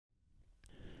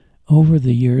Over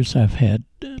the years, I've had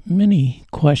many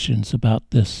questions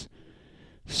about this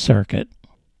circuit,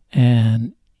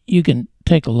 and you can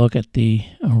take a look at the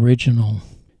original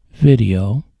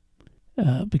video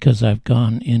because I've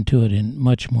gone into it in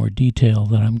much more detail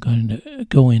than I'm going to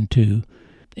go into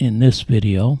in this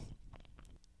video.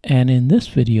 And in this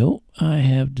video, I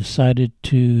have decided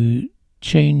to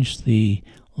change the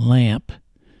lamp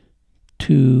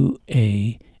to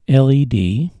a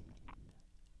LED,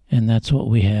 and that's what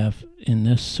we have in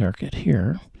this circuit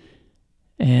here.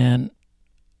 And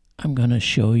I'm going to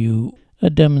show you a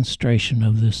demonstration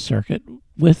of this circuit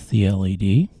with the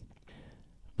LED.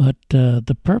 But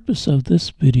the purpose of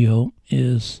this video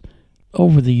is,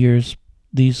 over the years,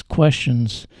 these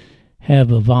questions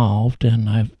have evolved, and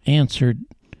I've answered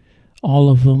all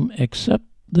of them except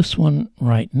this one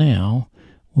right now,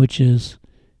 which is,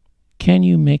 can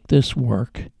you make this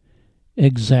work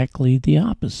exactly the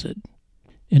opposite?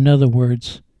 In other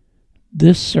words,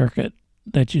 this circuit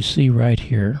that you see right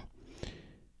here,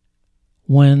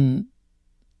 when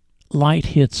light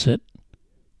hits it,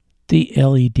 the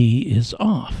LED is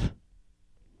off.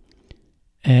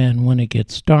 And when it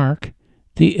gets dark,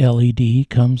 the LED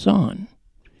comes on.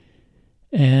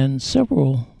 And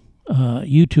several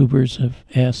YouTubers have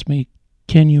asked me,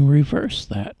 can you reverse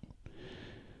that?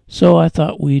 So I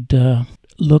thought we'd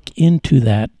look into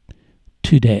that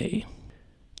today.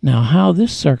 Now, how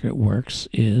this circuit works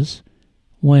is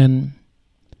when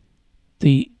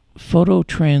the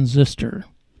phototransistor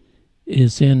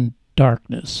is in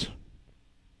darkness,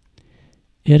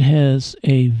 it has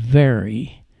a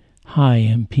very high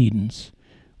impedance,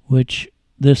 which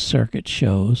this circuit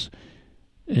shows.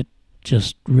 It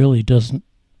just really doesn't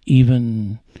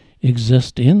even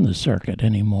exist in the circuit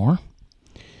anymore.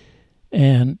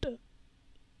 And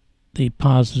the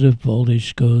positive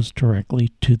voltage goes directly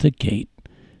to the gate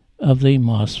of the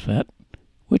MOSFET,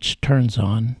 which turns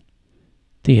on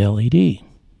the LED.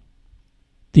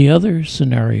 The other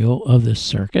scenario of this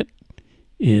circuit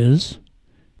is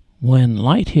when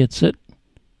light hits it,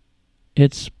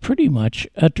 it's pretty much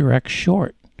a direct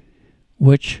short,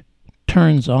 which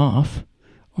turns off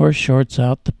or shorts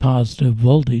out the positive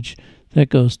voltage that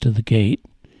goes to the gate,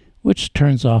 which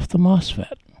turns off the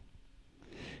MOSFET.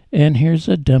 And here's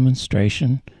a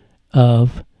demonstration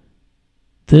of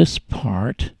this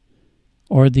part,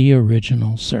 or the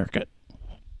original circuit.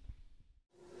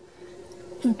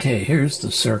 Okay, here's the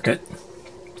circuit.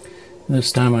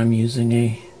 This time I'm using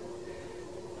a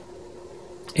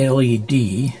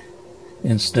LED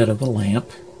instead of a lamp,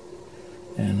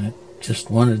 and I just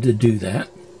wanted to do that.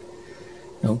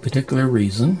 No particular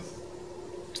reason.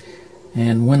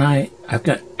 And when I've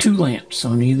got two lamps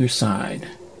on either side.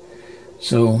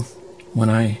 So when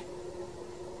I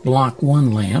block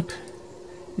one lamp,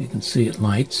 you can see it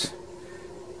lights.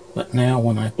 But now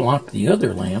when I block the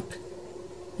other lamp,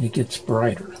 it gets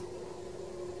brighter.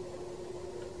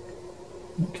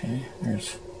 Okay,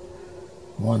 there's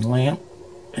one lamp,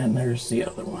 and there's the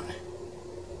other one.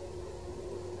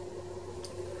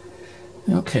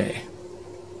 Okay.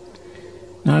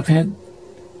 Now I've had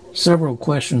several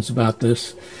questions about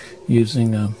this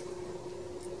using,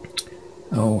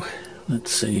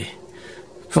 let's see,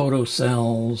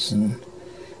 photocells and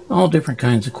all different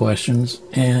kinds of questions.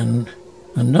 And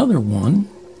another one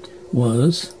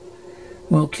was,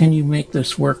 well, can you make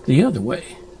this work the other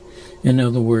way? In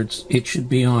other words, it should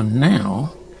be on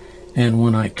now, and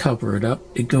when I cover it up,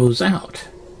 it goes out.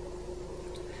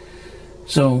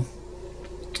 So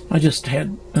I just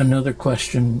had another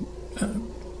question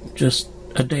just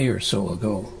a day or so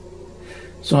ago.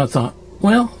 So I thought,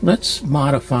 well, let's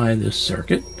modify this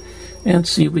circuit and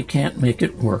see if we can't make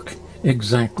it work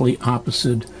exactly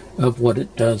opposite of what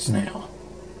it does now.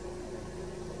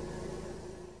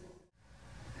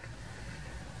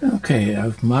 Okay,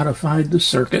 I've modified the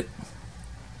circuit.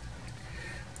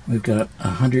 We've got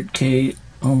a 100K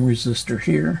ohm resistor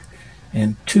here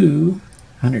and two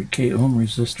 100K ohm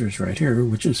resistors right here,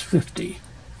 which is 50.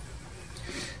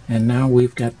 And now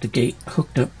we've got the gate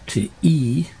hooked up to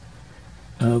E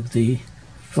of the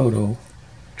photo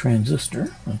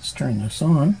transistor. Let's turn this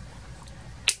on.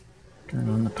 Turn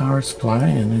on the power supply,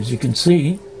 and as you can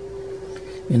see,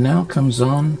 it now comes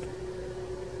on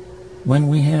when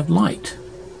we have light.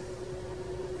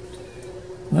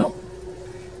 Well,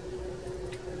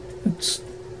 let's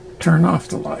turn off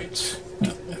the lights.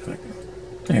 If I can,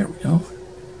 there we go.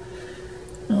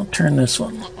 I'll turn this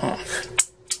one off.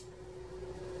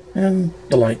 And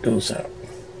the light goes out.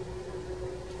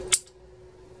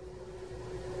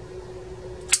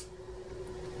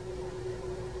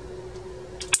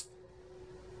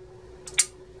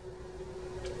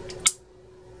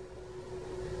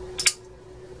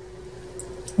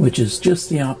 which is just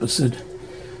the opposite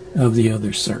of the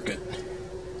other circuit.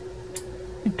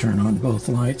 Turn on both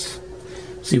lights.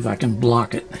 See if I can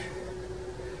block it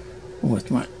with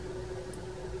my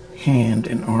hand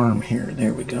and arm here.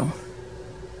 There we go.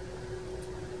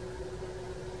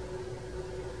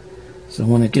 So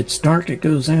when it gets dark, it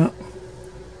goes out.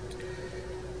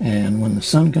 And when the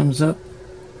sun comes up,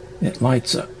 it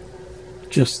lights up.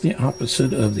 Just the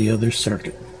opposite of the other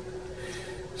circuit.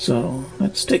 So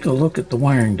let's take a look at the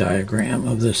wiring diagram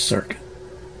of this circuit.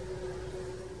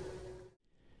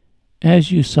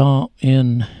 As you saw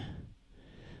in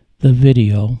the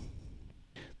video,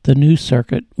 the new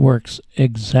circuit works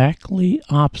exactly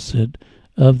opposite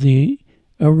of the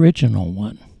original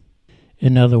one.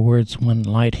 In other words, when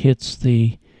light hits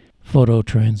the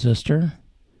phototransistor,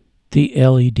 the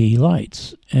LED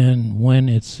lights, and when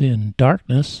it's in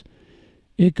darkness,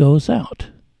 it goes out,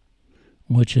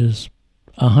 which is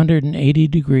 180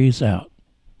 degrees out.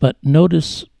 But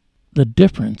notice the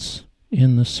difference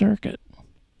in the circuit.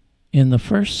 In the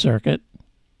first circuit,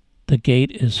 the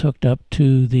gate is hooked up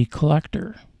to the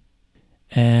collector.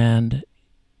 And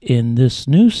in this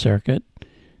new circuit,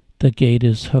 the gate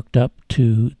is hooked up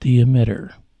to the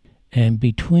emitter. And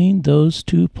between those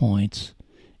 2 points,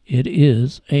 it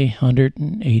is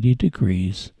 180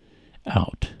 degrees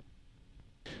out.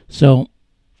 So,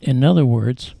 in other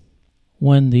words,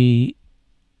 when the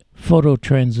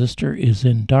phototransistor is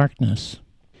in darkness,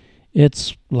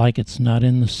 it's like it's not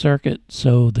in the circuit,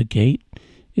 so the gate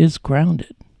is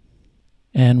grounded.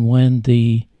 And when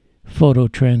the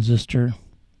phototransistor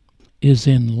is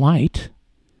in light,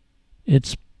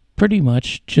 it's pretty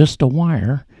much just a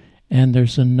wire, and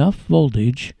there's enough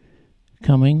voltage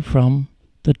coming from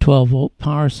the 12-volt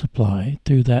power supply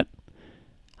through that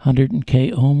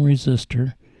 100K ohm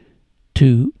resistor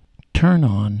to turn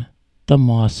on the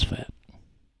MOSFET.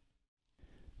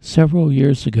 Several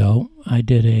years ago, I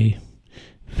did a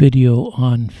video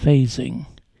on phasing,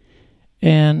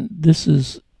 and this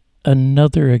is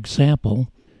another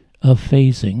example of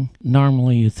phasing.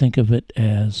 Normally you think of it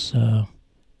as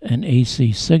an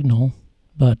AC signal,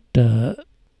 but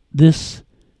this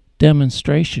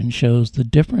demonstration shows the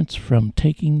difference from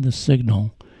taking the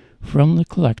signal from the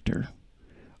collector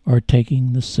or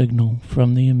taking the signal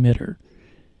from the emitter,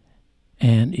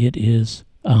 and it is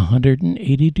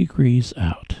 180 degrees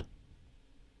out.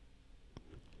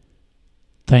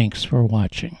 Thanks for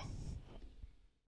watching.